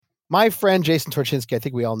my friend Jason Torchinsky, I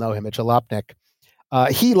think we all know him at Jalopnik.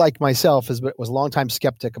 He, like myself, was a longtime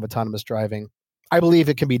skeptic of autonomous driving. I believe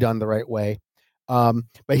it can be done the right way.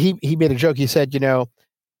 But he made a joke. He said,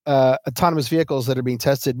 autonomous vehicles that are being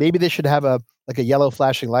tested, maybe they should have a yellow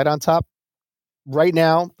flashing light on top. Right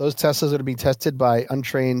now, those Teslas that are being tested by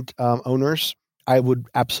untrained owners, I would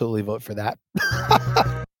absolutely vote for that.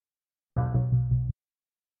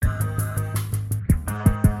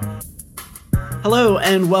 Hello,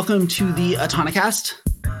 and welcome to the Autonocast.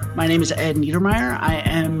 My name is Ed Niedermeyer. I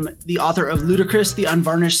am the author of Ludicrous, the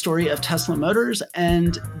Unvarnished Story of Tesla Motors,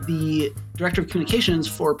 and the Director of Communications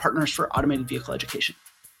for Partners for Automated Vehicle Education.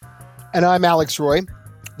 And I'm Alex Roy,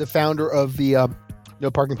 the founder of the No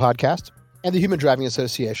Parking Podcast and the Human Driving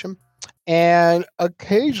Association, and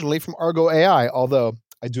occasionally from Argo AI, although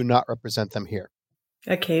I do not represent them here.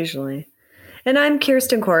 Occasionally. And I'm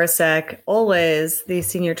Kirsten Korosek, always the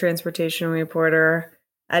senior transportation reporter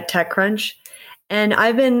at TechCrunch. And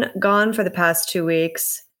I've been gone for the past 2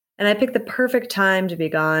 weeks, and I picked the perfect time to be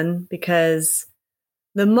gone because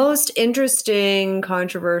the most interesting,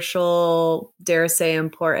 controversial, dare say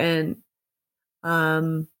important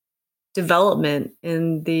development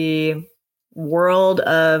in the world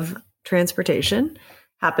of transportation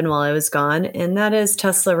happened while I was gone, and that is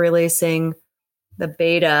Tesla releasing the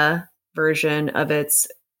beta version of its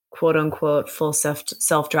quote unquote full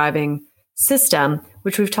self-driving system,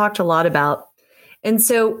 which we've talked a lot about. And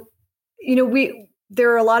so,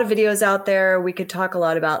 there are a lot of videos out there. We could talk a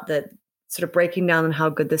lot about the sort of breaking down on how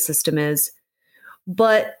good the system is.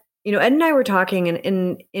 But, Ed and I were talking,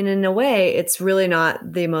 and in a way, it's really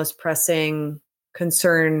not the most pressing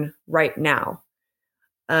concern right now.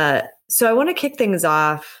 So I want to kick things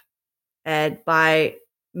off, Ed, by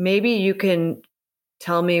maybe you can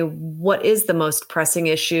tell me what is the most pressing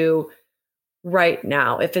issue right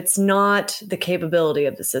now, if it's not the capability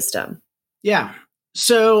of the system. Yeah.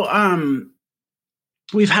 So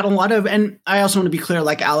we've had a lot of, and I also want to be clear,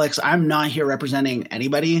 like Alex, I'm not here representing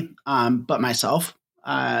anybody but myself.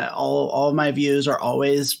 All of my views are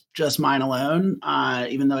always just mine alone,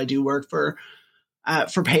 even though I do work for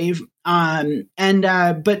Pave. But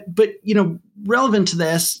relevant to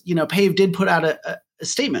this, Pave did put out a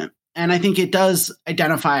statement. And I think it does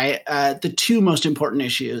identify the two most important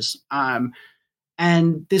issues.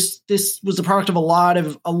 And this was the product of a lot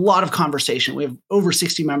of conversation. We have over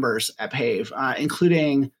 60 members at Pave,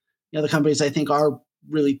 including the companies I think are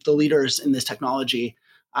really the leaders in this technology,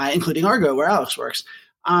 including Argo, where Alex works.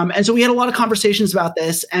 And so we had a lot of conversations about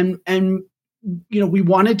this, and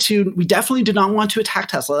we definitely did not want to attack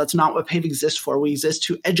Tesla. That's not what Pave exists for. We exist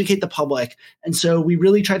to educate the public. And so we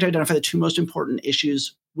really tried to identify the two most important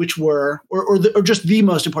issues, which were, or just the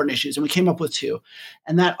most important issues. And we came up with two.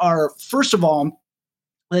 And that are, first of all,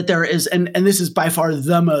 that there is, and this is by far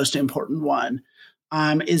the most important one,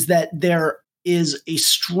 is that there is a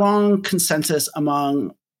strong consensus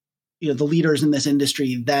among, the leaders in this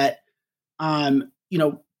industry that, AV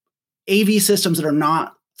systems that are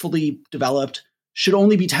not fully developed should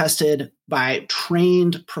only be tested by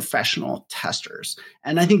trained professional testers.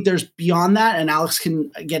 And I think there's beyond that, and Alex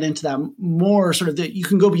can get into that more, sort of that you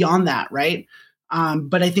can go beyond that, right?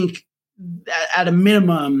 But I think at a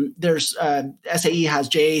minimum, there's SAE has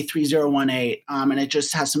J3018, and it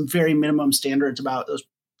just has some very minimum standards about those,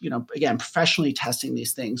 again, professionally testing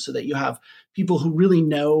these things so that you have people who really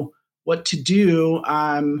know what to do.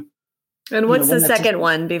 And what's the second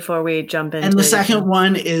one before we jump into? And the second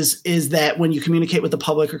one is that when you communicate with the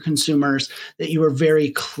public or consumers, that you are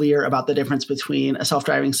very clear about the difference between a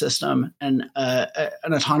self-driving system and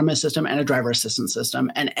an autonomous system and a driver assistance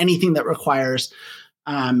system, and anything that requires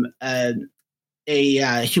a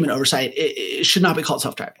human oversight, it should not be called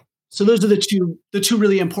self-driving. So those are the two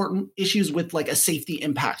really important issues with like a safety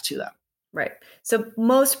impact to them. Right. So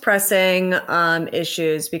most pressing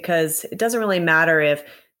issues, because it doesn't really matter if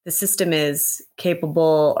the system is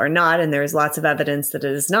capable or not, and there's lots of evidence that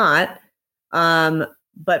it is not.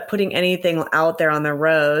 But putting anything out there on the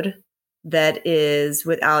road that is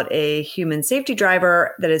without a human safety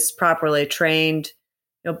driver that is properly trained,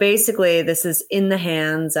 basically this is in the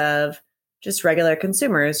hands of just regular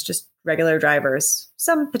consumers, just regular drivers,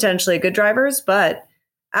 some potentially good drivers. But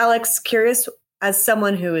Alex, curious, as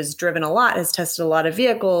someone who has driven a lot, has tested a lot of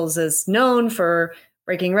vehicles, is known for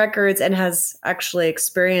breaking records, and has actually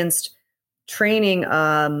experienced training,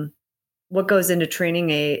 what goes into training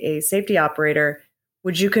a safety operator.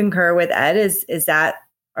 Would you concur with Ed?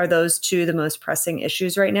 Are those two the most pressing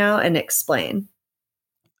issues right now? And explain.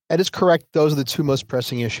 Ed is correct. Those are the two most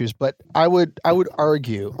pressing issues. But I would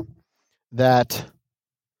argue that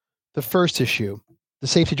the first issue, the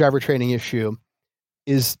safety driver training issue,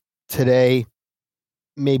 is today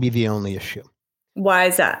may be the only issue. Why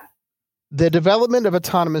is that? The development of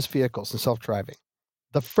autonomous vehicles and self-driving.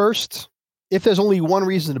 The first, if there's only one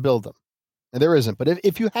reason to build them, and there isn't, but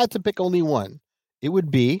if you had to pick only one, it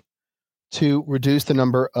would be to reduce the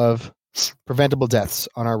number of preventable deaths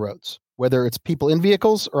on our roads, whether it's people in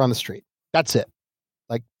vehicles or on the street. That's it.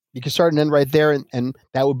 Like, you can start and end right there, and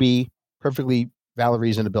that would be perfectly valid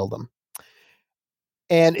reason to build them.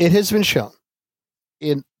 And it has been shown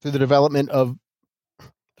through the development of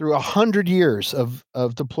through 100 years of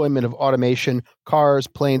deployment of automation, cars,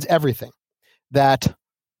 planes, everything, that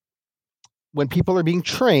when people are being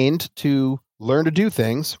trained to learn to do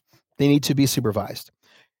things, they need to be supervised.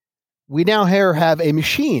 We now have a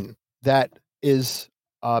machine that is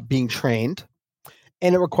being trained,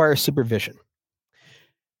 and it requires supervision.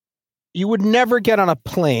 You would never get on a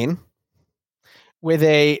plane with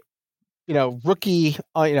a rookie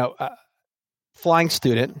flying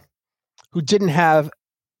student who didn't have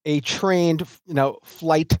a trained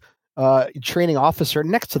flight training officer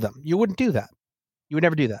next to them. You wouldn't do that. You would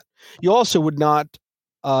never do that. You also would not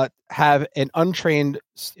have an untrained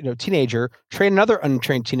teenager train another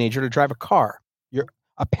untrained teenager to drive a car.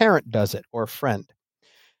 A parent does it, or a friend.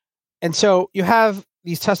 And so you have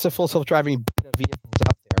these Tesla full self-driving vehicles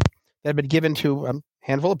out there that have been given to a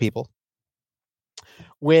handful of people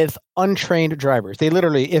with untrained drivers. They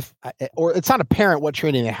literally, or it's not apparent what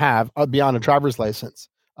training they have beyond a driver's license.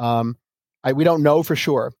 We don't know for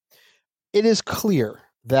sure. It is clear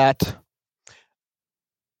that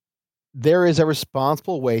there is a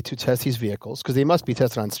responsible way to test these vehicles, because they must be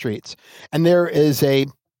tested on streets, and there is a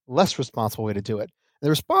less responsible way to do it. The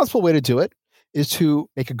responsible way to do it is to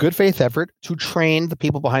make a good faith effort to train the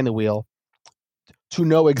people behind the wheel to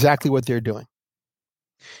know exactly what they're doing.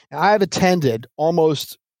 Now, I have attended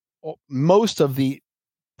most of the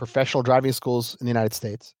professional driving schools in the United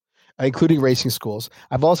States, including racing schools.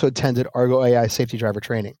 I've also attended Argo AI safety driver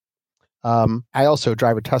training. I also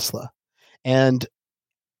drive a Tesla, and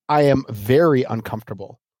I am very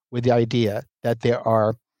uncomfortable with the idea that there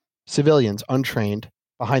are civilians untrained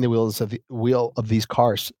behind the wheel of these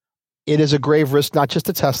cars. It is a grave risk, not just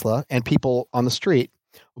to Tesla and people on the street,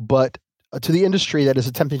 but to the industry that is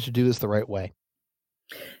attempting to do this the right way.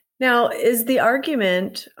 Now, is the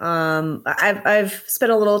argument? I've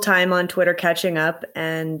spent a little time on Twitter catching up,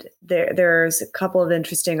 and there's a couple of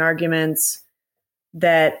interesting arguments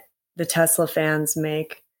that the Tesla fans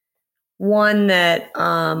make. One that,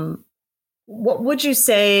 what would you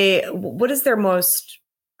say? What is their most,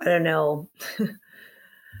 I don't know,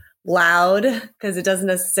 loud, because it doesn't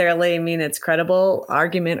necessarily mean it's credible,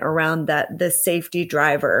 argument around the safety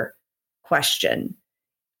driver question?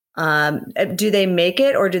 Do they make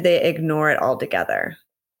it, or do they ignore it altogether?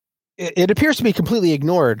 It appears to be completely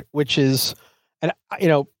ignored, which is, and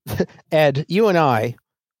Ed, you and I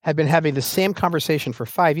have been having the same conversation for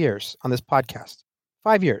 5 years on this podcast.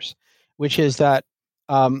 5 years, which is that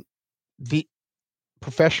the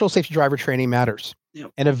professional safety driver training matters.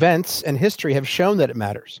 Yep. And events and history have shown that it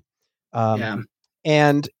matters.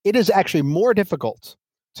 And it is actually more difficult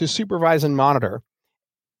to supervise and monitor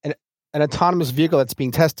an autonomous vehicle that's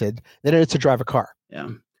being tested than it is to drive a car. Yeah,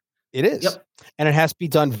 it is. Yep. And it has to be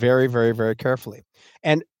done very, very, very carefully.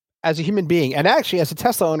 And as a human being, and actually as a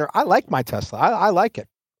Tesla owner, I like my Tesla. I like it.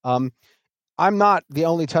 I'm not the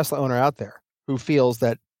only Tesla owner out there who feels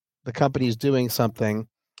that the company is doing something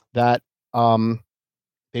that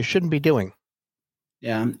they shouldn't be doing.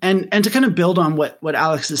 Yeah. And to kind of build on what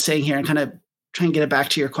Alex is saying here and kind of try and get it back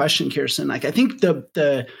to your question, Kirsten, like, I think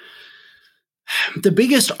the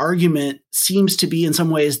biggest argument seems to be in some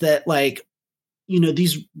ways that, like,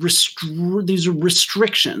 these are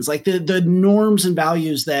restrictions, like the norms and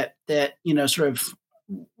values that sort of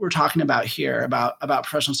we're talking about here about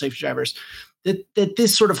professional safety drivers, that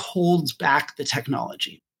this sort of holds back the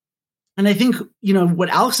technology. And I think, what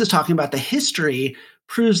Alex is talking about, the history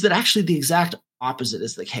proves that actually the exact opposite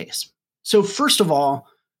is the case. So first of all,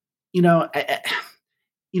 to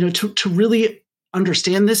really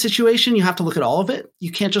understand this situation, you have to look at all of it.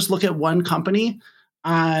 You can't just look at one company,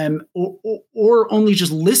 or only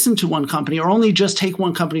just listen to one company, or only just take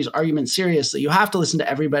one company's argument seriously. You have to listen to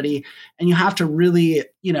everybody, and you have to really,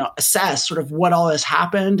 assess sort of what all has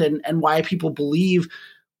happened and why people believe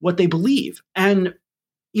what they believe. And,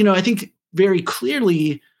 I think very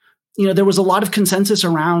clearly, there was a lot of consensus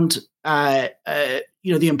around, the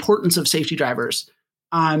importance of safety drivers,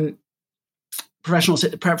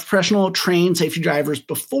 professional trained safety drivers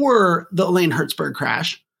before the Elaine Herzberg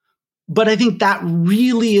crash. But I think that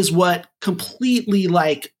really is what completely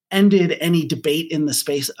ended any debate in the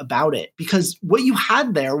space about it, because what you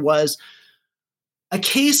had there was a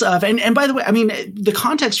case of, and by the way, I mean, the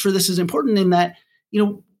context for this is important in that,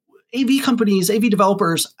 AV companies, AV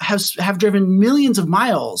developers have driven millions of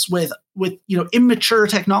miles with immature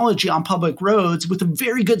technology on public roads with a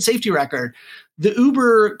very good safety record. The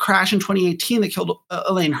Uber crash in 2018 that killed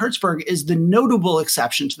Elaine Hertzberg is the notable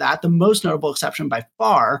exception to that, the most notable exception by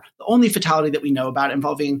far, the only fatality that we know about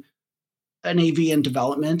involving an AV in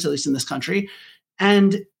development, at least in this country.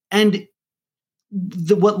 And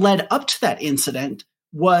what led up to that incident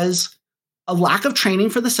was a lack of training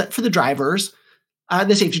for the drivers,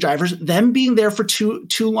 the safety drivers, them being there for too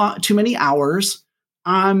many hours,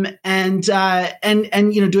 and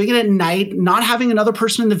doing it at night, not having another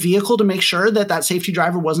person in the vehicle to make sure that safety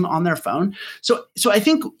driver wasn't on their phone. So I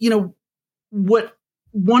think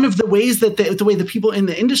one of the ways that the way the people in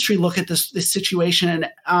the industry look at this situation,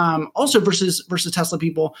 also versus Tesla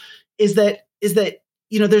people, is that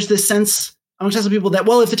there's this sense among Tesla people that,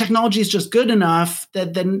 well, if the technology is just good enough,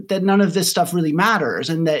 that none of this stuff really matters,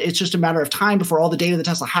 and that it's just a matter of time before all the data that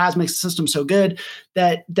Tesla has makes the system so good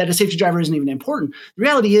that a safety driver isn't even important. The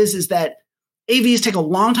reality is that AVs take a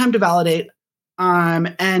long time to validate,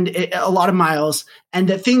 and a lot of miles, and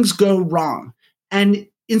that things go wrong. And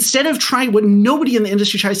instead of trying, what nobody in the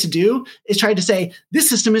industry tries to do is try to say, this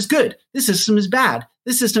system is good, this system is bad,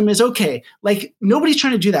 this system is okay. Like, nobody's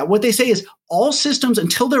trying to do that. What they say is all systems,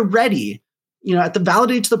 until they're ready, at the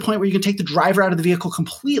validate to the point where you can take the driver out of the vehicle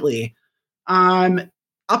completely,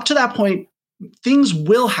 up to that point, things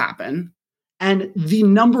will happen. And the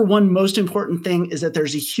number one most important thing is that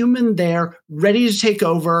there's a human there ready to take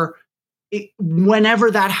over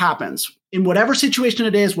whenever that happens, in whatever situation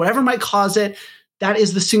it is, whatever might cause it. That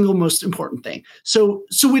is the single most important thing. So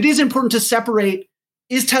it is important to separate,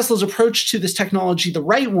 is Tesla's approach to this technology the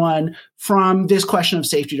right one from this question of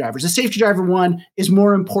safety drivers? The safety driver one is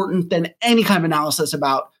more important than any kind of analysis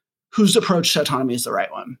about whose approach to autonomy is the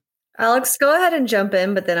right one. Alex, go ahead and jump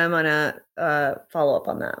in, but then I'm going to follow up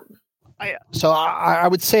on that. I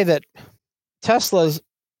would say that Tesla's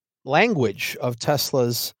language of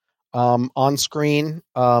Tesla's on-screen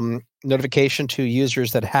notification to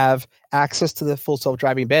users that have access to the full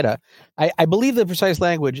self-driving beta, I believe the precise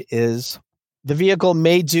language is, the vehicle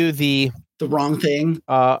may do the wrong thing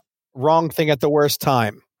at the worst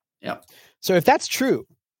time. Yeah. So if that's true,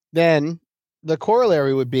 then the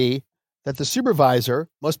corollary would be that the supervisor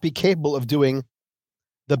must be capable of doing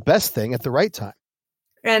the best thing at the right time.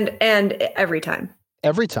 And every time.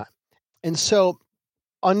 Every time. And so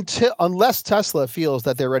unless Tesla feels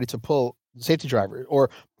that they're ready to pull the safety driver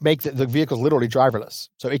or make the vehicles literally driverless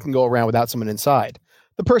so it can go around without someone inside,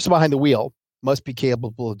 the person behind the wheel must be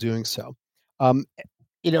capable of doing so.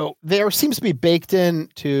 There seems to be baked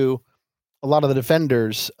into a lot of the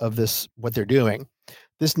defenders of this, what they're doing,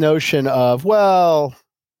 this notion of, well,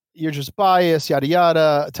 you're just biased, yada,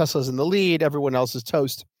 yada. Tesla's in the lead. Everyone else is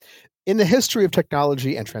toast. In the history of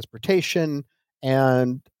technology and transportation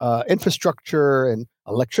and infrastructure and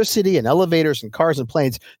electricity and elevators and cars and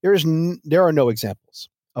planes, there are no examples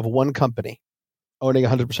of one company owning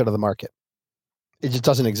 100% of the market. It just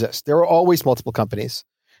doesn't exist. There are always multiple companies.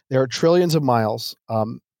 There are trillions of miles,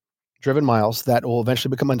 driven miles, that will eventually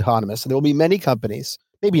become autonomous. And there will be many companies,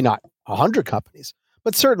 maybe not 100 companies,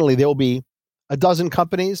 but certainly there will be a dozen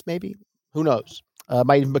companies, maybe, who knows,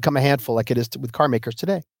 might even become a handful like it is with car makers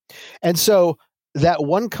today. And so that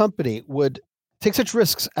one company would take such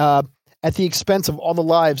risks at the expense of all the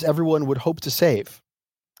lives everyone would hope to save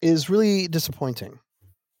is really disappointing.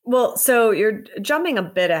 Well, so you're jumping a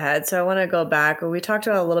bit ahead. So I want to go back. We talked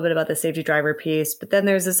a little bit about the safety driver piece, but then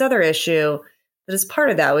there's this other issue that is part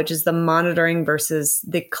of that, which is the monitoring versus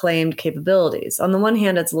the claimed capabilities. On the one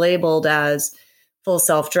hand, it's labeled as full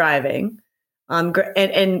self-driving.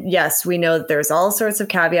 And yes, we know that there's all sorts of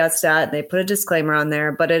caveats to that, and they put a disclaimer on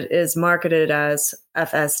there, but it is marketed as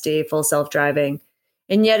FSD, full self-driving.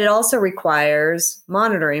 And yet it also requires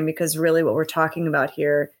monitoring, because really what we're talking about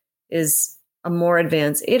here is a more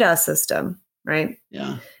advanced ADAS system, right?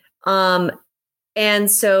 Yeah.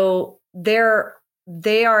 And so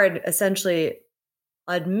they are essentially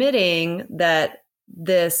admitting that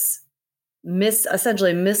this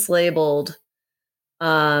essentially mislabeled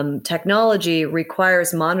technology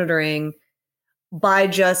requires monitoring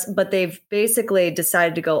but they've basically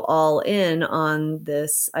decided to go all in on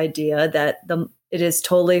this idea that it is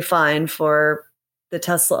totally fine for the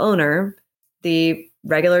Tesla owner, the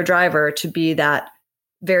regular driver, to be that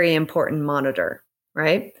very important monitor,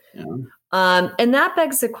 right? Yeah. And that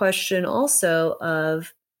begs the question also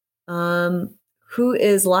of who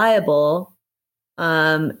is liable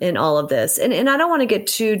in all of this. And I don't want to get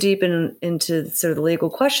too deep into sort of the legal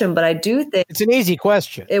question, but I do think it's an easy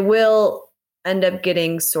question. It will end up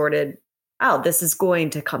getting sorted out. This is going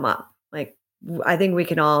to come up. Like, I think we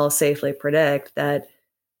can all safely predict that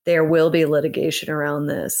there will be litigation around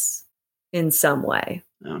this in some way.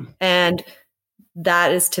 And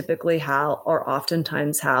that is typically how, or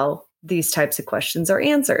oftentimes how, these types of questions are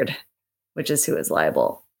answered, which is who is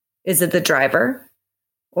liable. Is it the driver,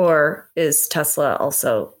 or is Tesla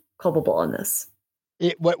also culpable in this?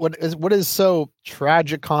 What is so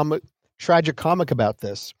tragicomic about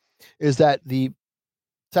this is that the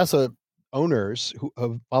Tesla owners who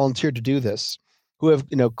have volunteered to do this, who have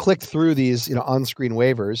clicked through these on-screen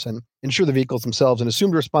waivers and insure the vehicles themselves and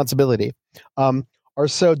assumed responsibility, are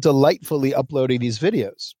so delightfully uploading these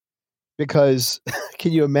videos. Because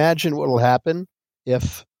can you imagine what will happen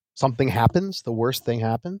if something happens? The worst thing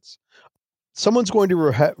happens. Someone's going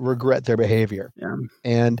to regret their behavior. Yeah.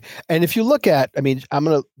 And if you look at, I'm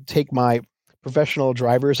going to take my professional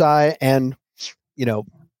driver's eye and,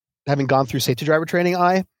 having gone through safety driver training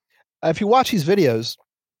eye, if you watch these videos,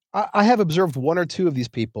 I have observed one or two of these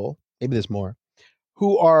people, maybe there's more,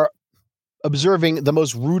 who are observing the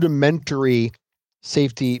most rudimentary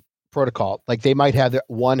safety protocol. Like they might have their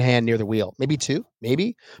one hand near the wheel, maybe two,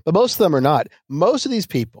 but most of them are not. Most of these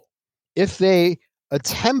people, if they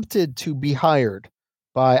attempted to be hired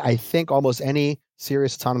by, I think, almost any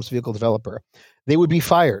serious autonomous vehicle developer, they would be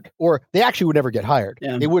fired, or they actually would never get hired.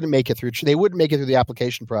 Yeah. They wouldn't make it through. They wouldn't make it through the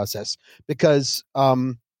application process because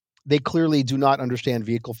they clearly do not understand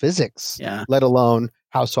vehicle physics, let alone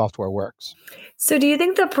how software works. So do you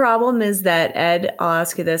think the problem is that, Ed, I'll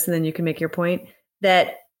ask you this and then you can make your point,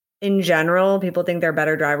 that in general, people think they're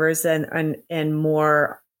better drivers and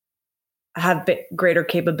more have greater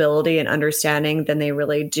capability and understanding than they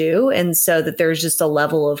really do. And so that there's just a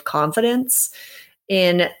level of confidence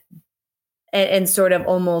in and sort of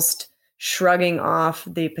almost shrugging off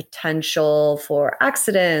the potential for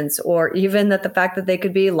accidents, or even that the fact that they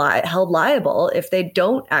could be held liable if they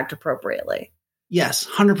don't act appropriately. Yes,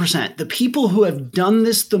 100%. The people who have done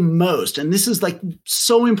this the most, and this is like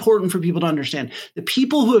so important for people to understand, the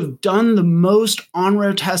people who have done the most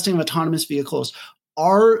on-road testing of autonomous vehicles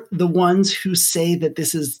are the ones who say that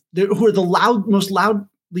who are the most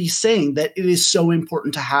loudly saying that it is so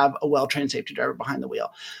important to have a well-trained safety driver behind the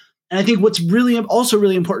wheel. And I think what's also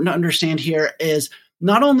really important to understand here is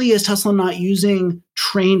not only is Tesla not using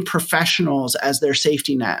trained professionals as their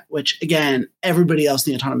safety net, which again, everybody else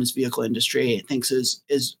in the autonomous vehicle industry thinks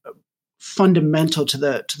is fundamental to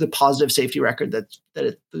the positive safety record that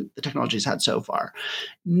the technology's had so far.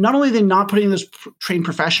 Not only are they not putting those trained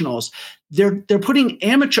professionals, they're putting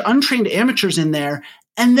untrained amateurs in there,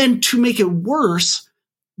 and then to make it worse,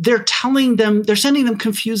 they're sending them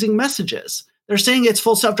confusing messages. They're saying it's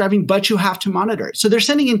full self-driving, but you have to monitor it. So they're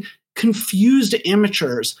sending in confused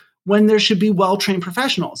amateurs when there should be well-trained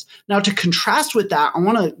professionals. Now, to contrast with that, I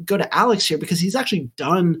want to go to Alex here because he's actually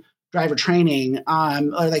done driver training,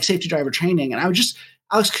 or like safety driver training. And I would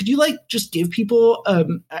Alex, could you just give people,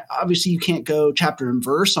 obviously you can't go chapter and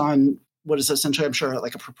verse on what is essentially, I'm sure,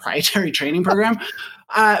 like a proprietary training program.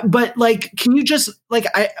 But can you just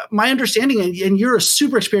my understanding, and you're a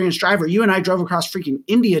super experienced driver. You and I drove across freaking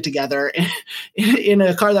India together in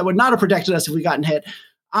a car that would not have protected us if we gotten hit.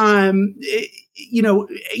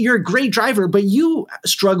 You're a great driver, but you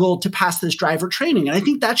struggled to pass this driver training. And I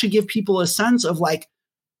think that should give people a sense of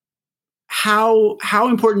how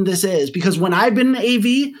important this is, because when I've been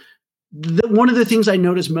in AV, one of the things I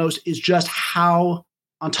notice most is just how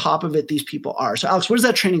on top of it these people are. So Alex, what is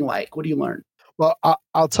that training like? What do you learn? Well,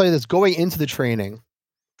 I'll tell you this, going into the training,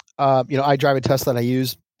 I drive a Tesla and I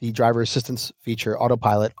use the driver assistance feature,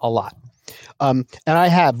 Autopilot, a lot. And I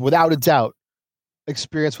have, without a doubt,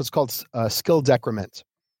 experienced what's called skill decrement,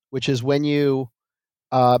 which is when you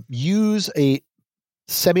use a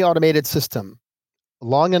semi-automated system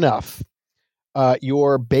long enough,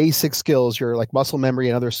 your basic skills, your muscle memory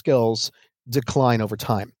and other skills decline over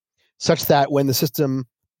time, such that when the system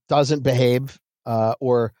doesn't behave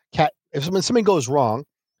if something goes wrong,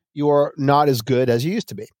 you're not as good as you used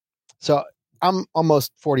to be. So I'm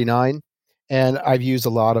almost 49 and I've used a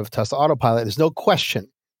lot of Tesla Autopilot. There's no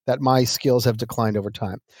question that my skills have declined over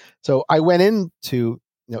time. So I went into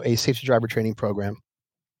a safety driver training program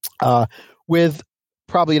with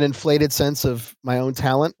probably an inflated sense of my own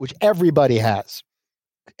talent, which everybody has.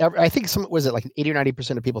 I think 80 or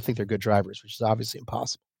 90% of people think they're good drivers, which is obviously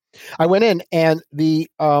impossible. I went in, and the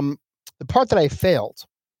part that I failed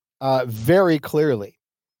very clearly,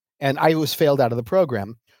 and I was failed out of the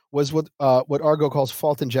program, was what Argo calls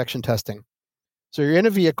fault injection testing. So you're in a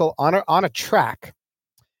vehicle on a track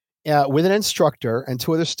with an instructor and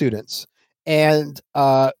two other students, and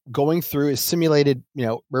going through a simulated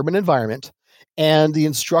urban environment. and the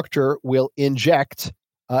instructor will inject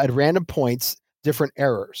at random points different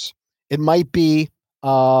errors. It might be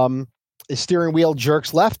a steering wheel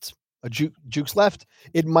jerks left, jukes left.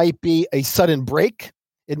 It might be a sudden brake.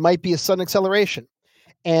 It might be a sudden acceleration.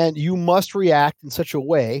 And you must react in such a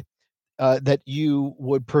way that you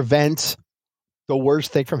would prevent the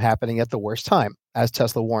worst thing from happening at the worst time, as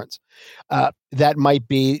Tesla warns. That might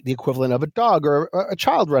be the equivalent of a dog or a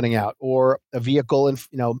child running out, or a vehicle and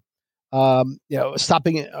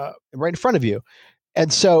stopping right in front of you.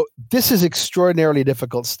 And so this is extraordinarily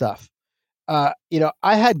difficult stuff. I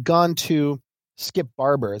had gone to Skip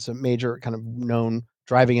Barber as a major kind of known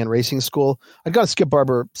driving and racing school. I'd gone to Skip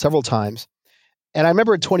Barber several times. And I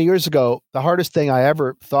remember 20 years ago, the hardest thing I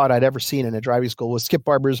ever thought I'd ever seen in a driving school was Skip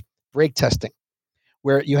Barber's brake testing,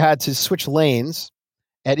 where you had to switch lanes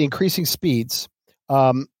at increasing speeds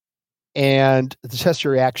and to test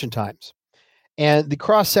your reaction times. And the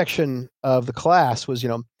cross-section of the class was,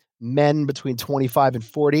 men between 25 and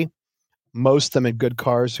 40, most of them in good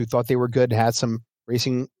cars who thought they were good and had some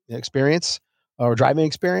racing experience or driving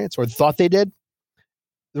experience or thought they did.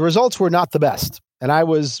 The results were not the best, and I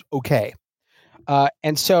was okay.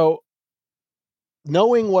 And so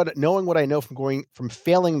knowing what I know from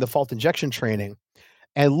failing the fault injection training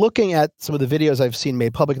and looking at some of the videos I've seen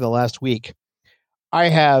made public in the last week, I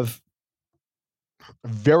have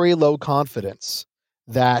very low confidence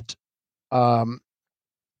that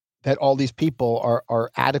that all these people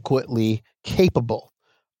are adequately capable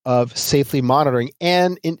of safely monitoring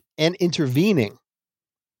and intervening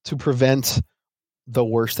to prevent the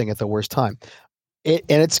worst thing at the worst time.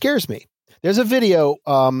 It scares me. There's a video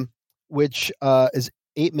which is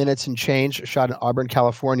 8 minutes and change, shot in Auburn,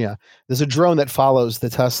 California. There's a drone that follows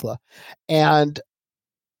the Tesla. And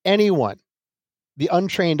anyone, the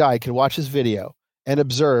untrained eye, can watch this video and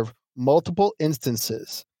observe multiple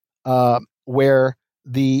instances where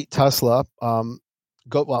the Tesla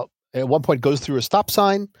at one point goes through a stop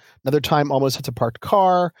sign, another time almost hits a parked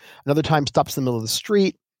car, another time stops in the middle of the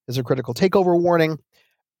street. There's a critical takeover warning.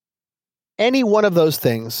 Any one of those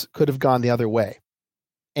things could have gone the other way,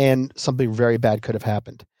 and something very bad could have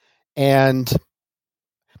happened. And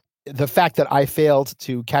the fact that I failed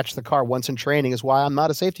to catch the car once in training is why I'm not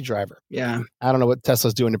a safety driver. Yeah. I don't know what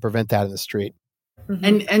Tesla's doing to prevent that in the street.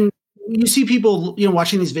 Mm-hmm. And you see people,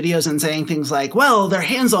 watching these videos and saying things like, well, their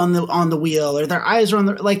hands on the wheel or their eyes are on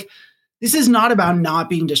the, this is not about not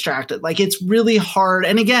being distracted. It's really hard.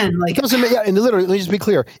 And again, it doesn't, and literally, let me just be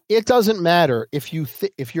clear. It doesn't matter if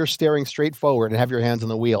you're staring straight forward and have your hands on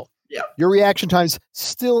the wheel. Yeah. Your reaction times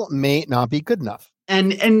still may not be good enough.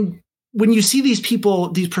 And when you see these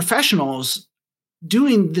people, these professionals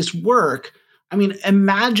doing this work,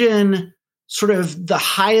 imagine sort of the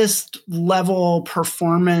highest level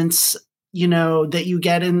performance, that you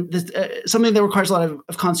get in something that requires a lot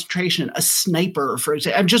of concentration, a sniper, for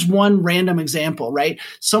example. Just one random example, right?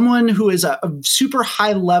 Someone who is a super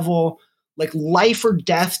high level, life or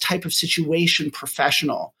death type of situation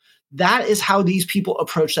professional. That is how these people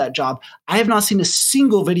approach that job. I have not seen a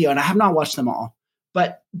single video, and I have not watched them all,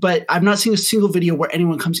 but I've not seen a single video where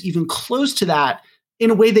anyone comes even close to that in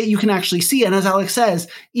a way that you can actually see. And as Alex says,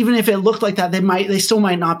 even if it looked like that, they still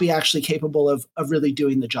might not be actually capable of really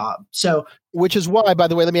doing the job. So, which is why, by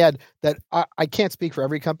the way, let me add that I can't speak for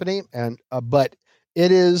every company, but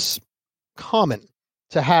it is common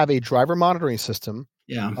to have a driver monitoring system,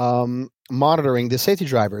 monitoring the safety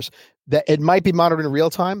drivers. That it might be monitored in real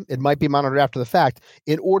time, it might be monitored after the fact,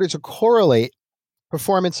 in order to correlate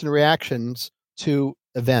performance and reactions to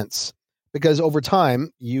events. Because over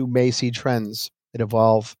time, you may see trends that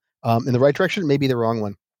evolve in the right direction, maybe the wrong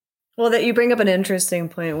one. Well, that you bring up an interesting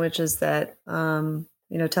point, which is that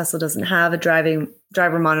Tesla doesn't have a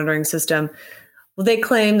driver monitoring system. Well, they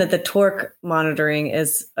claim that the torque monitoring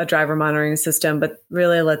is a driver monitoring system, but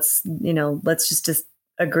really, let's just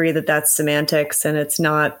agree that that's semantics, and it's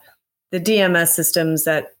not. The DMS systems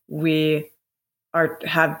that we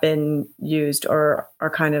have been used or are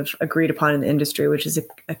kind of agreed upon in the industry, which is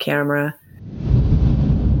a camera.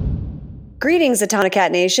 Greetings,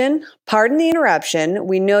 Atomicat Nation. Pardon the interruption.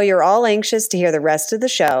 We know you're all anxious to hear the rest of the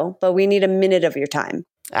show, but we need a minute of your time.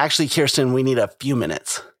 Actually, Kirsten, we need a few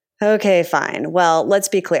minutes. Okay, fine. Well, let's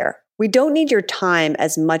be clear. We don't need your time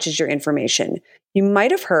as much as your information. You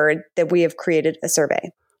might have heard that we have created a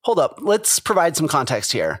survey. Hold up. Let's provide some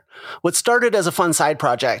context here. What started as a fun side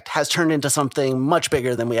project has turned into something much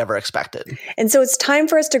bigger than we ever expected. And so it's time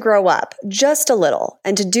for us to grow up just a little.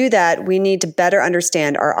 And to do that, we need to better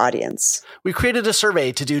understand our audience. We created a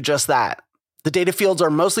survey to do just that. The data fields are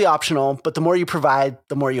mostly optional, but the more you provide,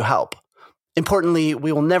 the more you help. Importantly,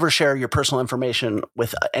 we will never share your personal information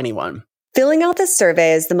with anyone. Filling out this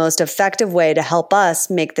survey is the most effective way to help us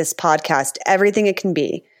make this podcast everything it can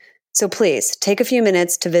be. So please take a few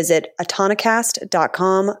minutes to visit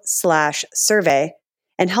autonocast.com/survey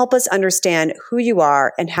and help us understand who you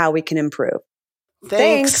are and how we can improve.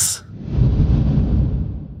 Thanks.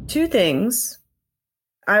 Two things.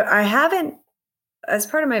 I haven't, as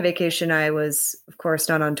part of my vacation, I was, of course,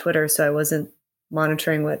 not on Twitter, so I wasn't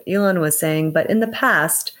monitoring what Elon was saying. But in the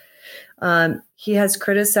past, he has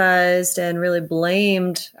criticized and really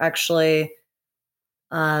blamed, actually,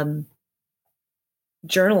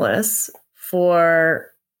 journalists for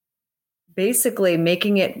basically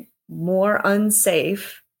making it more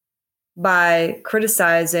unsafe by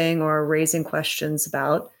criticizing or raising questions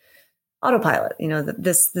about autopilot. You know,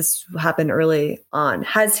 this happened early on.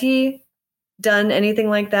 Has he done anything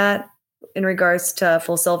like that in regards to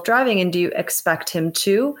full self-driving? And do you expect him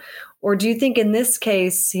to? Or do you think in this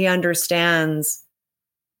case he understands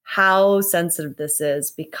how sensitive this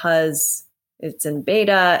is because it's in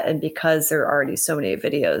beta and because there are already so many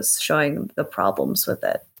videos showing the problems with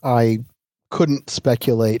it? I couldn't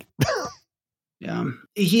speculate. Yeah.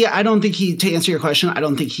 I don't think to answer your question, I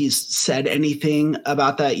don't think he's said anything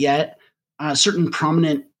about that yet. Certain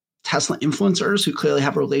prominent Tesla influencers who clearly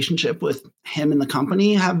have a relationship with him and the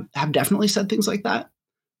company have definitely said things like that.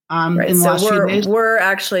 Right. In the last few days. We're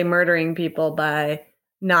actually murdering people by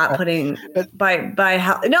not putting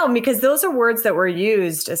because those are words that were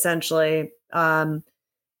used essentially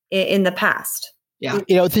in the past. Yeah.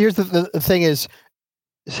 You know, here's the thing is,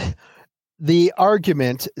 the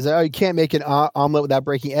argument is that you can't make an omelet without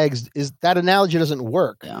breaking eggs. Is that analogy doesn't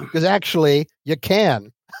work because actually you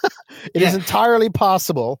can. It is entirely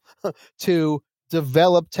possible to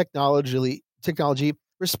develop technology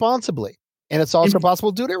responsibly. And it's also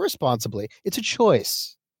possible to do it irresponsibly. It's a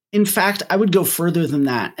choice. In fact, I would go further than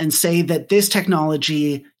that and say that this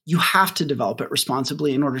technology, you have to develop it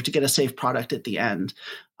responsibly in order to get a safe product at the end.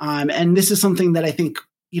 And this is something that I think,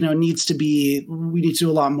 we need to do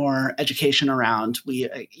a lot more education around.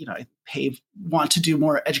 Want to do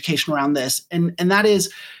more education around this. And that is,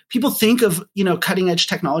 people think of, cutting edge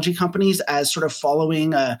technology companies as sort of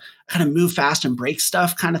following a kind of move fast and break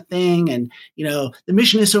stuff kind of thing. And, the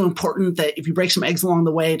mission is so important that if you break some eggs along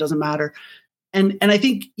the way, it doesn't matter. And I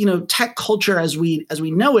think, tech culture as we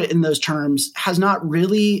know it in those terms has not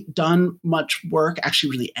really done much work,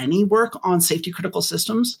 actually really any work on safety critical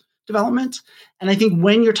systems development. And I think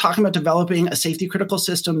when you're talking about developing a safety critical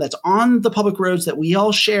system that's on the public roads that we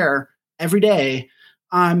all share every day,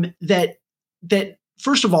 that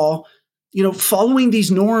first of all, following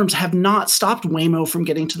these norms have not stopped Waymo from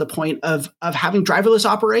getting to the point of having driverless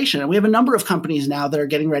operation. And we have a number of companies now that are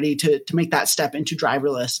getting ready to make that step into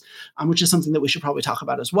driverless, which is something that we should probably talk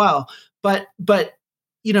about as well. But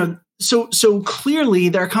so clearly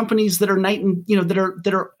there are companies that are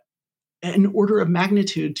that are an order of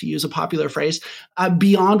magnitude, to use a popular phrase,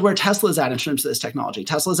 beyond where Tesla is at in terms of this technology.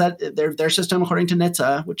 Tesla's at their system, according to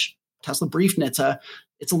NHTSA, which Tesla briefed NHTSA,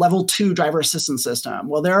 it's a level 2 driver assistance system.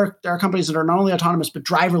 Well, there are companies that are not only autonomous, but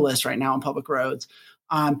driverless right now on public roads.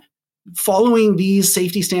 Following these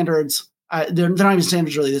safety standards, they're not even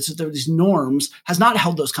standards really, these norms has not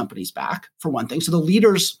held those companies back, for one thing. So the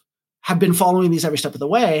leaders have been following these every step of the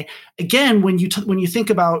way. Again, when you think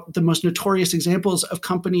about the most notorious examples of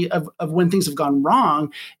when things have gone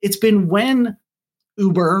wrong, it's been when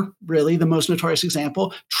Uber, really the most notorious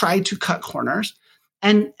example, tried to cut corners.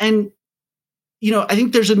 And I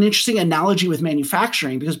think there's an interesting analogy with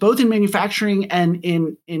manufacturing, because both in manufacturing and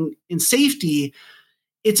in safety,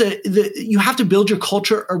 you have to build your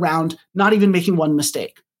culture around not even making one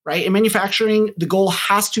mistake, right? In manufacturing, the goal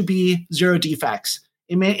has to be 0 defects.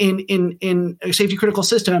 In a safety critical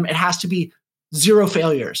system, it has to be 0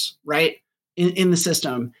 failures, right? In the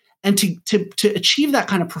system. And to achieve that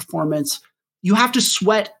kind of performance, you have to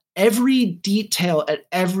sweat every detail at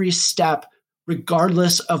every step,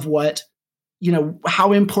 regardless of what,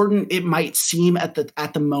 how important it might seem at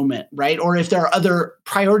the moment, right? Or if there are other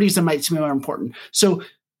priorities that might seem more important. So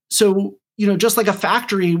just like a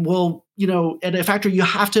factory will, at a factory, you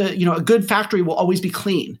have to, a good factory will always be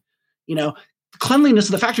clean. Cleanliness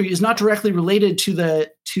of the factory is not directly related to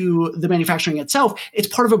the manufacturing itself. It's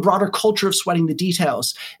part of a broader culture of sweating the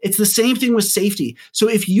details. It's the same thing with safety. So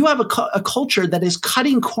if you have a culture that is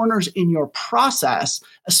cutting corners in your process,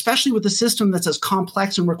 especially with a system that's as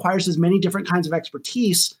complex and requires as many different kinds of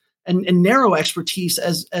expertise and narrow expertise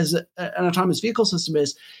as an autonomous vehicle system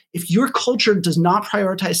is, if your culture does not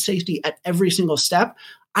prioritize safety at every single step,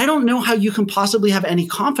 I don't know how you can possibly have any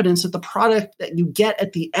confidence that the product that you get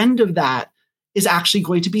at the end of that is actually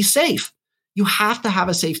going to be safe. You have to have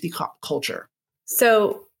a safety culture.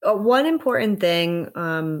 So one important thing,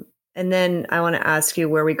 and then I want to ask you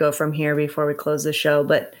where we go from here before we close the show,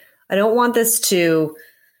 but I don't want this to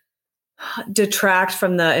detract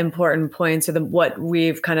from the important points or what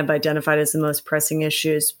we've kind of identified as the most pressing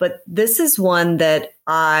issues. But this is one that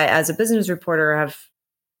I, as a business reporter,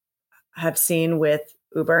 have seen with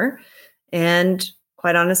Uber and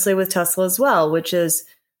quite honestly with Tesla as well, which is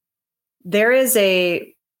there is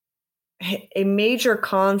a major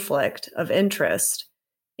conflict of interest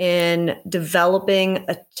in developing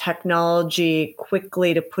a technology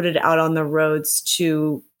quickly to put it out on the roads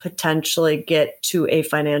to potentially get to a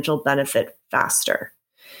financial benefit faster.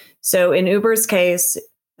 So in Uber's case,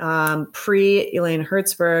 pre Elaine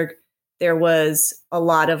Hertzberg, there was a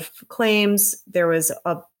lot of claims. There was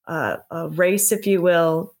a race, if you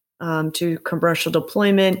will, to commercial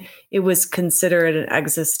deployment. It was considered an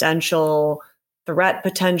existential threat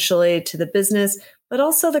potentially to the business, but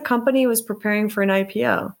also the company was preparing for an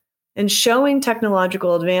IPO, and showing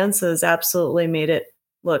technological advances absolutely made it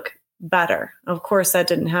look better. Of course, that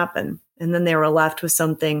didn't happen. And then they were left with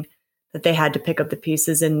something that they had to pick up the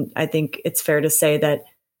pieces. And I think it's fair to say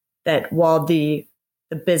that while the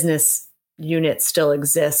business unit still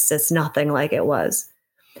exists, it's nothing like it was.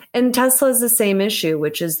 And Tesla is the same issue,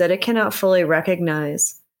 which is that it cannot fully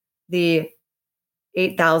recognize the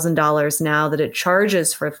 $8,000 now that it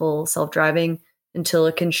charges for full self-driving until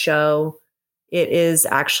it can show it is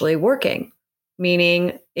actually working,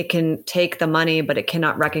 meaning it can take the money, but it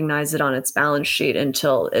cannot recognize it on its balance sheet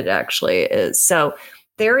until it actually is. So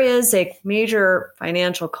there is a major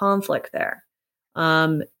financial conflict there.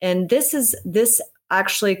 And this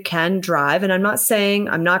actually can drive, and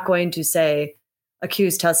I'm not going to say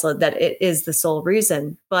accuse Tesla that it is the sole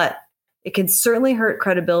reason, but it can certainly hurt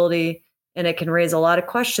credibility, and it can raise a lot of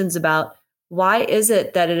questions about why is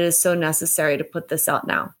it that it is so necessary to put this out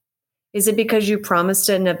now? Is it because you promised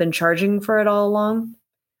it and have been charging for it all along?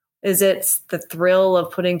 Is it the thrill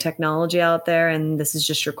of putting technology out there and this is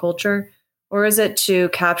just your culture? Or is it to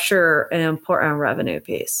capture an important revenue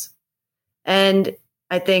piece? And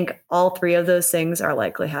I think all three of those things are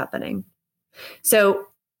likely happening. So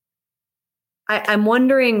I'm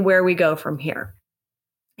wondering where we go from here.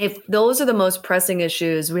 If those are the most pressing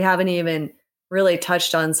issues, we haven't even really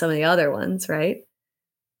touched on some of the other ones, right?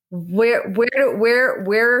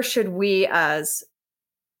 Where should we as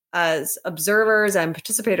observers and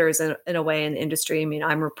participators in a way in the industry, I mean,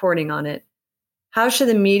 I'm reporting on it, how should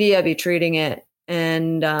the media be treating it?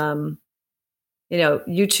 And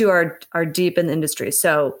you two are deep in the industry,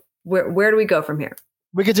 so where do we go from here?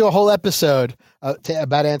 We could do a whole episode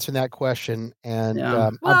about answering that question, and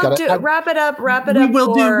wrap it up. We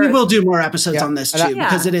will do more episodes on this too,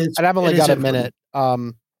 because it is. And I've only got a minute.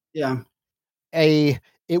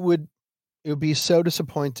 It would be so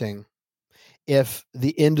disappointing if the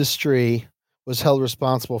industry was held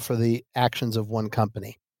responsible for the actions of one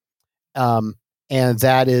company, and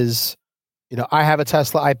that is, I have a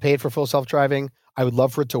Tesla. I paid for full self-driving. I would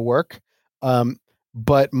love for it to work,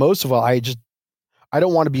 but most of all, I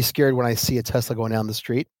don't want to be scared when I see a Tesla going down the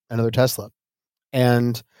street, another Tesla.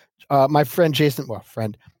 And my friend Jason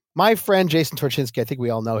Torchinsky, I think we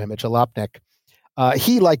all know him at Jalopnik.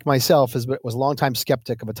 He, like myself, was a longtime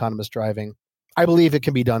skeptic of autonomous driving. I believe it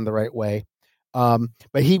can be done the right way. But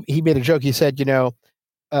he made a joke. He said,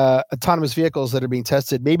 autonomous vehicles that are being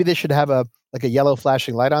tested, maybe they should have a yellow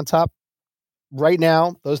flashing light on top. Right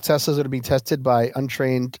now, those Teslas that are being tested by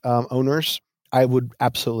untrained owners, I would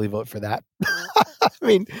absolutely vote for that. I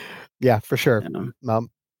mean, yeah, for sure. Yeah.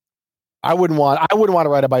 I wouldn't want to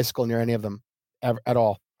ride a bicycle near any of them at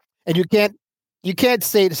all. And you can't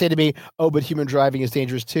say to me, oh, but human driving is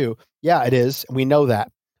dangerous too. Yeah, it is. We know that,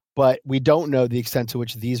 but we don't know the extent to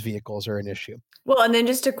which these vehicles are an issue. Well, and then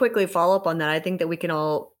just to quickly follow up on that, I think that we can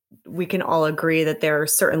all agree that there are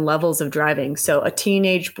certain levels of driving. So a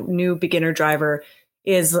teenage new beginner driver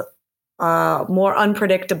is more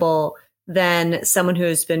unpredictable than someone who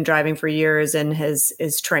has been driving for years and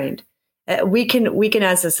is trained. We can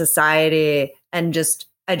as a society and just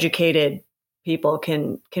educated people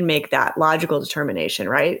can make that logical determination,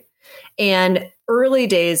 right? And early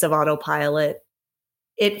days of autopilot,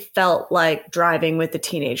 it felt like driving with a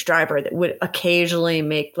teenage driver that would occasionally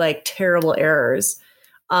make terrible errors.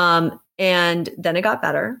 And then it got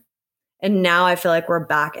better. And now I feel like we're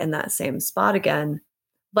back in that same spot again,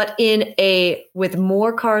 but with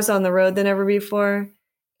more cars on the road than ever before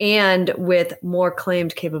and with more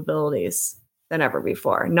claimed capabilities than ever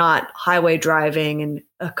before, not highway driving and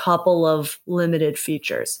a couple of limited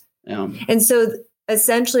features. Yeah. And so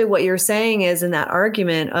essentially what you're saying is in that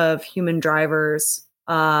argument of human drivers,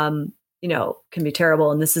 can be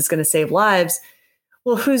terrible and this is going to save lives.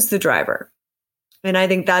 well, who's the driver? And I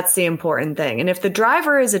think that's the important thing. And if the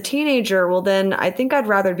driver is a teenager, well, then I think I'd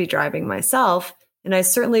rather be driving myself. And I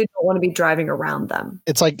certainly don't want to be driving around them.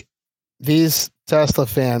 It's like these Tesla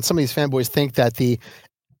fans, some of these fanboys think that the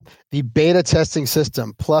beta testing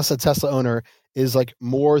system plus a Tesla owner is like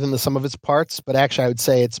more than the sum of its parts. But actually, I would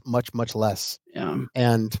say it's much, much less. Yeah.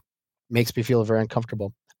 And makes me feel very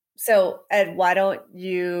uncomfortable. So, Ed, why don't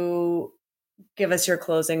you give us your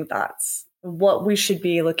closing thoughts? What we should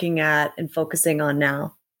be looking at and focusing on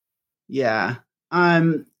now? Yeah.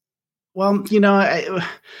 Well,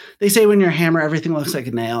 they say when you're a hammer, everything looks like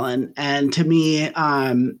a nail. And to me,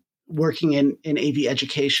 working in AV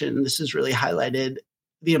education, this has really highlighted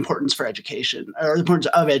the importance for education, or the importance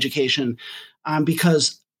of education,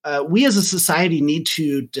 because we as a society need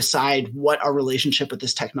to decide what our relationship with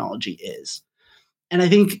this technology is. And I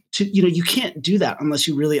think you can't do that unless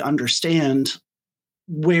you really understand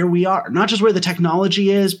where we are, not just where the technology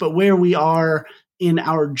is, but where we are in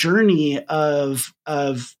our journey of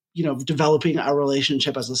developing our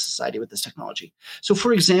relationship as a society with this technology. So,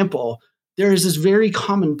 for example, there is this very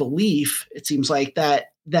common belief, it seems like,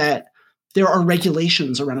 that there are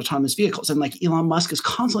regulations around autonomous vehicles, and like Elon Musk is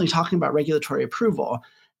constantly talking about regulatory approval.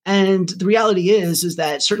 And the reality is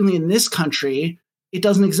that certainly in this country, it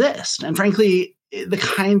doesn't exist. And frankly, the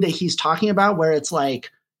kind that he's talking about, where it's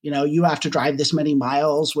like, you have to drive this many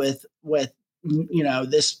miles with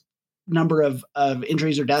this number of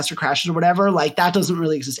injuries or deaths or crashes or whatever, like that doesn't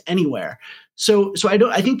really exist anywhere. So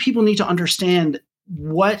I think people need to understand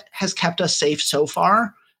what has kept us safe so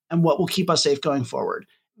far and what will keep us safe going forward.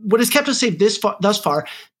 What has kept us safe thus far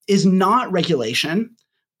is not regulation,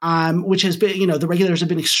 which has been, the regulators have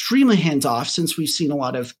been extremely hands-off since we've seen a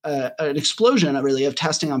lot of an explosion really of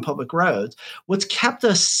testing on public roads. What's kept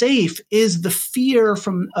us safe is the fear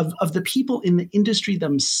of the people in the industry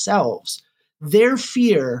themselves. Their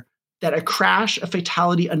fear that a crash, a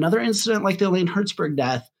fatality, another incident like the Elaine Herzberg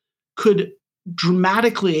death could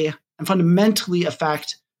dramatically and fundamentally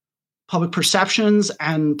affect public perceptions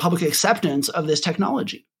and public acceptance of this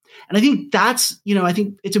technology. And I think I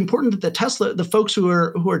think it's important that the folks who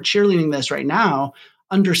are cheerleading this right now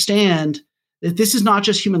understand that this is not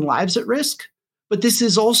just human lives at risk, but this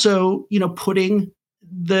is also, putting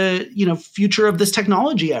the, future of this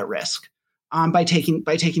technology at risk by taking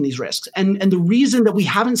these risks. And the reason that we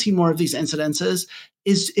haven't seen more of these incidences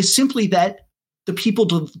is simply that the people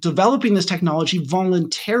developing this technology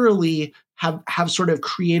voluntarily have sort of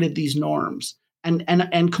created these norms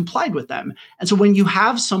and complied with them. And so when you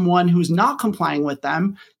have someone who's not complying with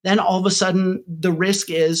them, then all of a sudden the risk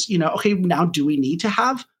is, okay, now do we need to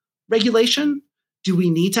have regulation? Do we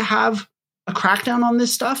need to have a crackdown on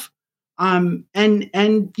this stuff? And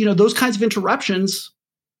those kinds of interruptions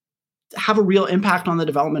have a real impact on the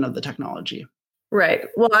development of the technology. Right.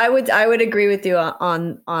 Well, I would agree with you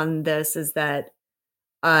on this, is that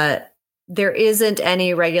there isn't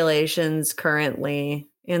any regulations currently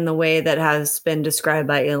in the way that has been described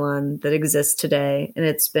by Elon that exists today. And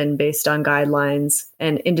it's been based on guidelines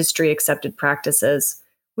and industry accepted practices,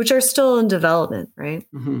 which are still in development, right?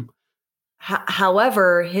 Mm-hmm.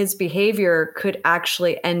 However, his behavior could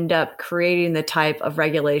actually end up creating the type of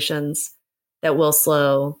regulations that will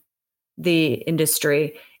slow the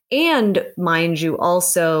industry. And mind you,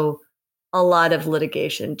 also a lot of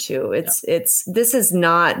litigation too. This is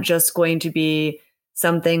not just going to be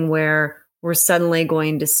something where we're suddenly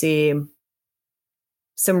going to see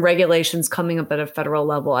some regulations coming up at a federal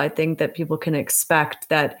level. I think that people can expect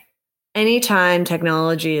that anytime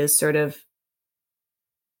technology is sort of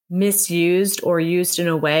misused or used in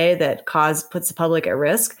a way that puts the public at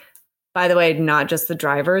risk, by the way, not just the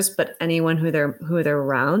drivers, but anyone who they're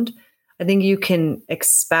around, I think you can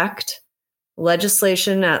expect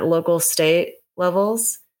legislation at local, state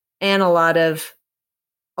levels and a lot of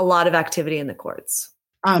activity in the courts.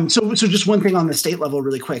 So just one thing on the state level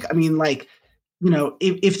really quick. I mean,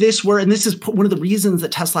 if this were, and this is one of the reasons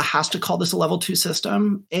that Tesla has to call this a level 2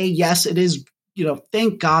 system, yes, it is,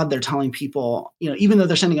 thank God they're telling people, even though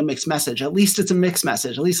they're sending a mixed message, at least it's a mixed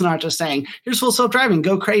message. At least they're not just saying, here's full self-driving,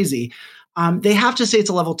 go crazy. They have to say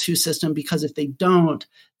it's a level 2 system, because if they don't,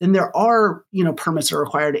 then there are, permits that are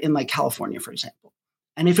required in like California, for example.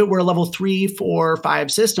 And if it were a level 3, 4,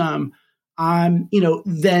 5 system,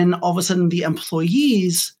 then all of a sudden the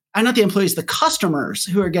employees, not the employees, the customers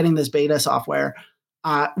who are getting this beta software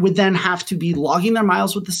would then have to be logging their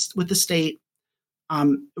miles with the state,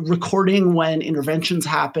 recording when interventions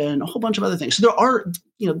happen, a whole bunch of other things. So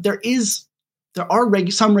there are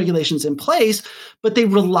some regulations in place, but they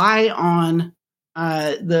rely on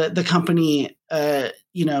the company,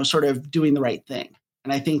 sort of doing the right thing.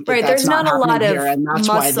 And I think right. that's There's not a lot here, of and that's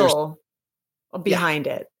muscle behind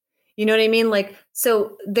it. You know what I mean? Like,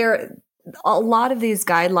 so there, a lot of these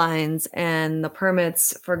guidelines and the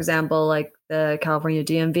permits, for example, like the California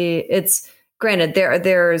DMV, it's granted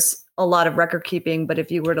there's a lot of record keeping, but if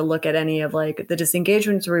you were to look at any of like the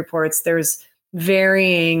disengagement reports, there's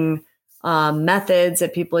varying methods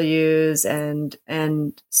that people use. And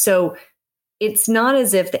so it's not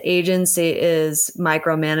as if the agency is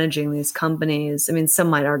micromanaging these companies. I mean, some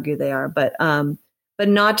might argue they are, but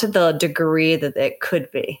not to the degree that it could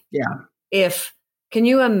be. Yeah. Can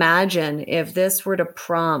you imagine if this were to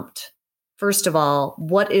prompt, first of all,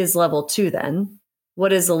 what is level 2 then?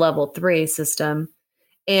 What is the level 3 system?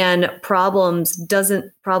 And problems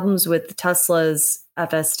with Tesla's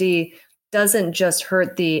FSD doesn't just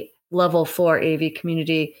hurt the level 4 AV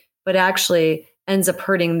community, but actually ends up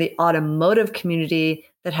hurting the automotive community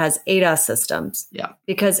that has ADAS systems. Yeah.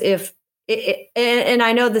 Because and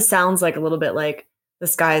I know this sounds like a little bit like the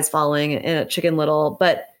sky is falling in a Chicken Little,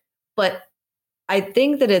 but I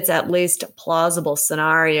think that it's at least a plausible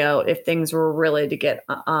scenario if things were really to get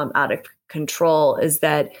out of control, is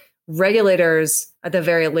that regulators, at the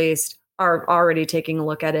very least, are already taking a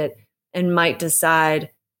look at it and might decide,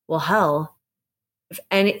 well, hell,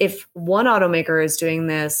 if one automaker is doing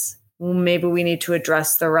this, maybe we need to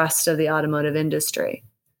address the rest of the automotive industry.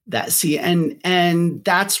 And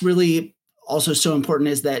that's really also so important,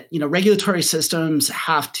 is that, regulatory systems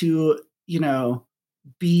have to,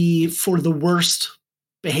 be for the worst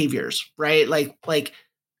behaviors, right? Like,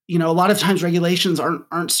 a lot of times regulations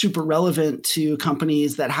aren't super relevant to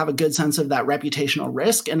companies that have a good sense of that reputational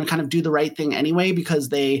risk and kind of do the right thing anyway, because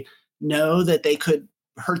they know that they could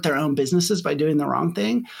hurt their own businesses by doing the wrong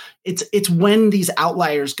thing. It's when these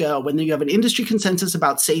outliers go, when you have an industry consensus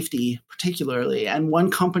about safety, particularly, and one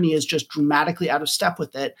company is just dramatically out of step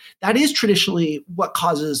with it, that is traditionally what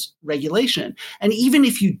causes regulation. And even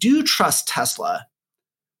if you do trust Tesla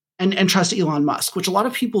and trust Elon Musk, which a lot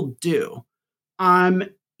of people do,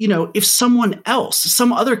 if someone else,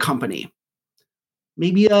 some other company,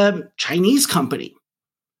 maybe a Chinese company,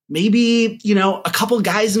 maybe, a couple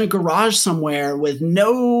guys in a garage somewhere with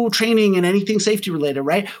no training and anything safety related,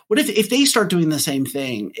 right? What if they start doing the same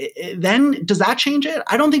thing? Then does that change it?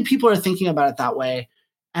 I don't think people are thinking about it that way.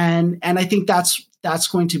 And I think that's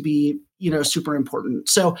going to be, super important.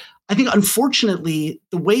 So I think, unfortunately,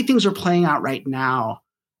 the way things are playing out right now,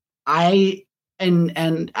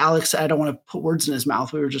 and Alex, I don't want to put words in his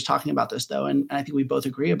mouth. We were just talking about this, though, and I think we both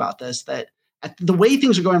agree about this, that the way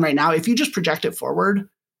things are going right now, if you just project it forward,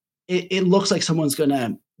 it looks like there's going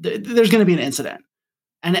to be an incident.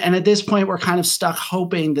 And at this point, we're kind of stuck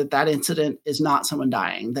hoping that incident is not someone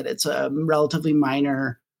dying, that it's a relatively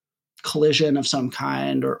minor collision of some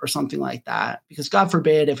kind or something like that. Because God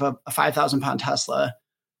forbid if a 5,000-pound Tesla,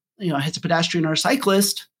 hits a pedestrian or a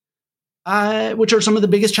cyclist, which are some of the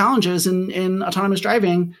biggest challenges in autonomous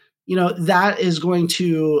driving, that is going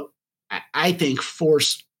to, I think,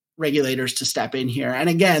 force regulators to step in here. And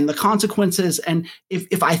again, the consequences, and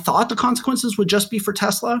if I thought the consequences would just be for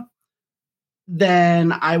Tesla,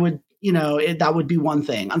 then I would, that would be one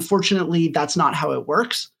thing. Unfortunately, that's not how it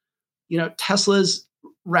works. Tesla's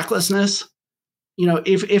recklessness,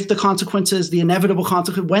 if the consequences,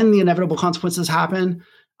 when the inevitable consequences happen,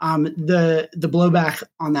 the blowback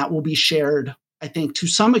on that will be shared, I think, to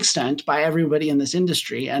some extent by everybody in this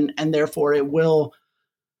industry. And therefore it will,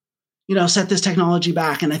 set this technology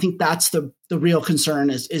back. And I think that's the real concern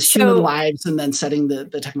is human lives, and then setting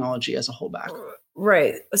the technology as a whole back.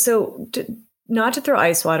 Right. So not to throw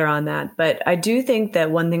ice water on that, but I do think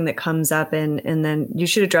that one thing that comes up, and then you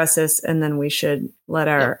should address this, and then we should let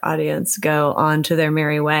our audience go on to their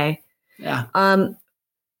merry way. Yeah.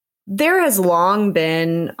 There has long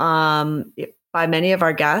been, by many of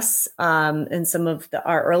our guests, and some of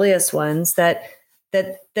our earliest ones, that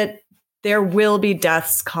there will be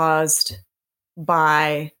deaths caused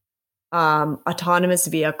by autonomous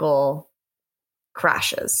vehicle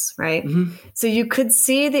crashes, right? Mm-hmm. So you could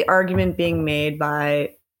see the argument being made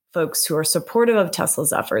by folks who are supportive of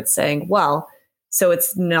Tesla's efforts, saying, well, so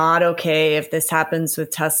it's not okay if this happens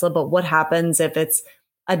with Tesla, but what happens if it's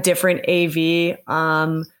a different AV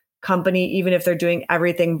company, even if they're doing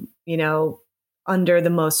everything, under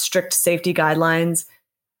the most strict safety guidelines?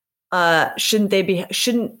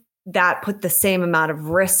 Shouldn't that put the same amount of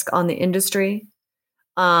risk on the industry?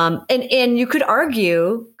 And you could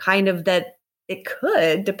argue kind of that it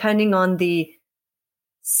could, depending on the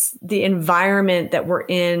environment that we're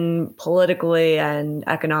in politically and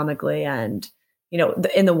economically and,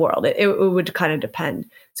 in the world. It would kind of depend.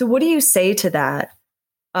 So what do you say to that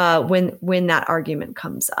when that argument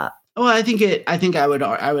comes up? Well, I think I would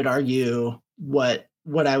argue what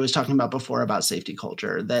I was talking about before about safety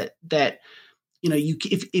culture, that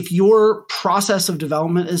if your process of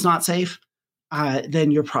development is not safe,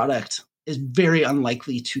 then your product is very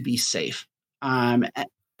unlikely to be safe.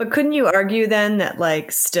 But couldn't you argue then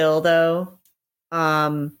that still though,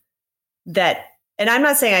 that, and I'm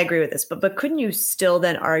not saying I agree with this, but couldn't you still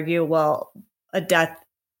then argue, well, a death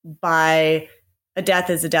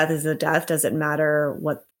is a death. Doesn't matter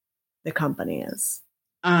what the company is.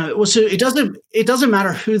 Well, so it doesn't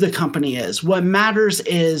matter who the company is. What matters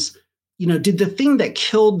is, did the thing that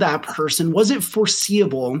killed that person, was it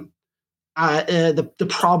foreseeable? The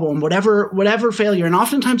problem, whatever failure, and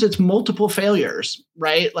oftentimes it's multiple failures,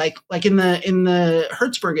 right? Like in the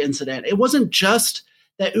Hertzberg incident, it wasn't just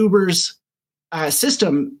that Uber's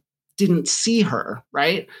system didn't see her,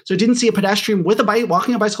 right? So it didn't see a pedestrian with a bike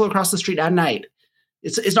walking a bicycle across the street at night.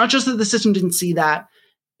 It's not just that the system didn't see that.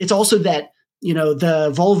 It's also that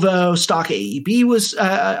the Volvo stock AEB was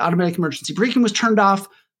automatic emergency braking was turned off.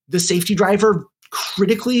 The safety driver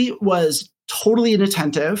critically was totally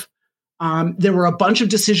inattentive. There were a bunch of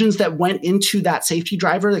decisions that went into that safety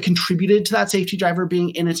driver that contributed to that safety driver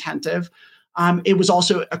being inattentive. It was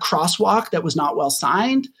also a crosswalk that was not well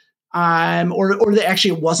signed.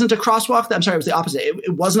 Actually, it wasn't a crosswalk. I'm sorry, it was the opposite.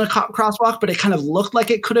 It wasn't a crosswalk, but it kind of looked like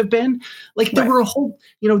it could have been. There were a whole,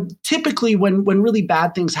 typically when really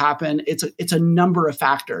bad things happen, it's a number of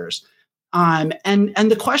factors. And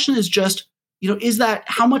the question is just, is that,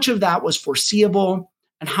 how much of that was foreseeable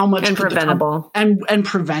and how much and preventable and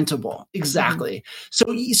preventable? Exactly.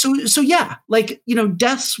 Mm-hmm. So yeah,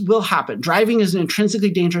 deaths will happen. Driving is an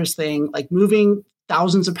intrinsically dangerous thing. Moving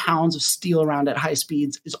thousands of pounds of steel around at high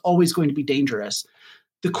speeds is always going to be dangerous.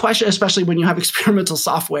 The question, especially when you have experimental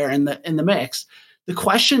software in the mix, the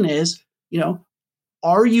question is,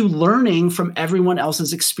 are you learning from everyone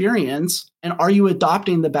else's experience, and are you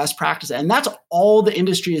adopting the best practices? And that's all the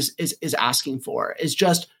industry is asking for, is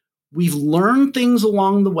just, we've learned things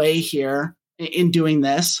along the way here in doing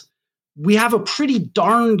this. We have a pretty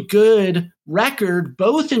darn good record,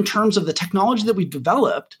 both in terms of the technology that we've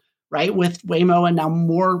developed, right, with Waymo and now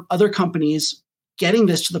more other companies getting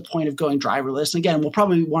this to the point of going driverless. And again, we'll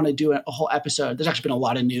probably want to do a whole episode. There's actually been a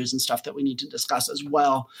lot of news and stuff that we need to discuss as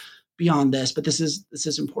well beyond this, but this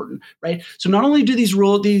is important, right? So not only do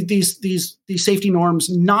these safety norms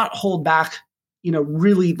not hold back,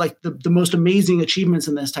 really the most amazing achievements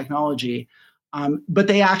in this technology, but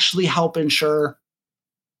they actually help ensure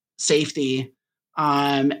safety.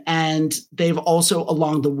 And they've also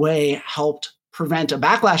along the way helped prevent a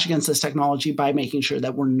backlash against this technology by making sure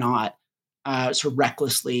that we're not sort of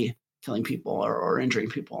recklessly killing people or injuring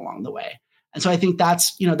people along the way. And so I think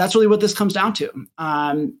that's really what this comes down to.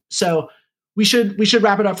 So we should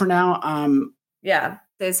wrap it up for now. Yeah.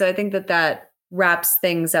 So I think that wraps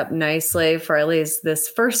things up nicely for at least this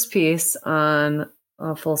first piece on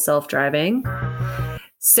full self-driving.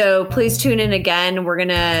 So please tune in again. We're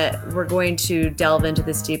going to delve into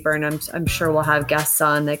this deeper, and I'm sure we'll have guests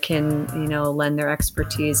on that can, lend their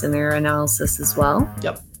expertise and their analysis as well.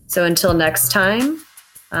 Yep. So until next time,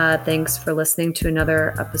 thanks for listening to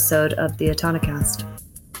another episode of the Autonocast.